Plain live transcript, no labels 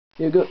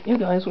Yo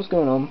guys, what's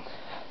going on?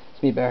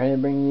 It's me Bear here,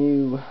 bringing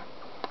you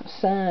a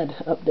sad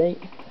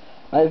update.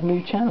 I've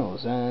moved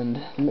channels, and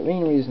the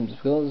main reason is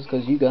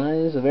because you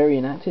guys are very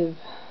inactive,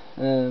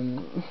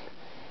 and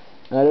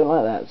I don't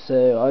like that.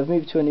 So I've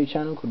moved to a new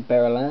channel called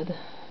Bear Lad.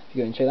 If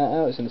you go and check that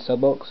out, it's in the sub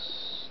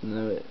box.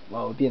 No,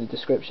 it'll be in the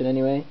description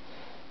anyway.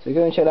 So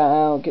go and check that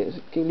out.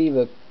 Leave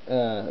a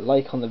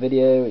like on the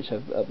video which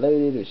I've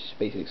uploaded, which is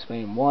basically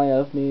explaining why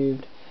I've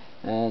moved.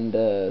 And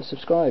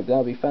subscribe, that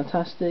would be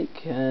fantastic,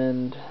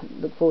 and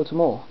look forward to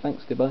more.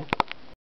 Thanks, goodbye.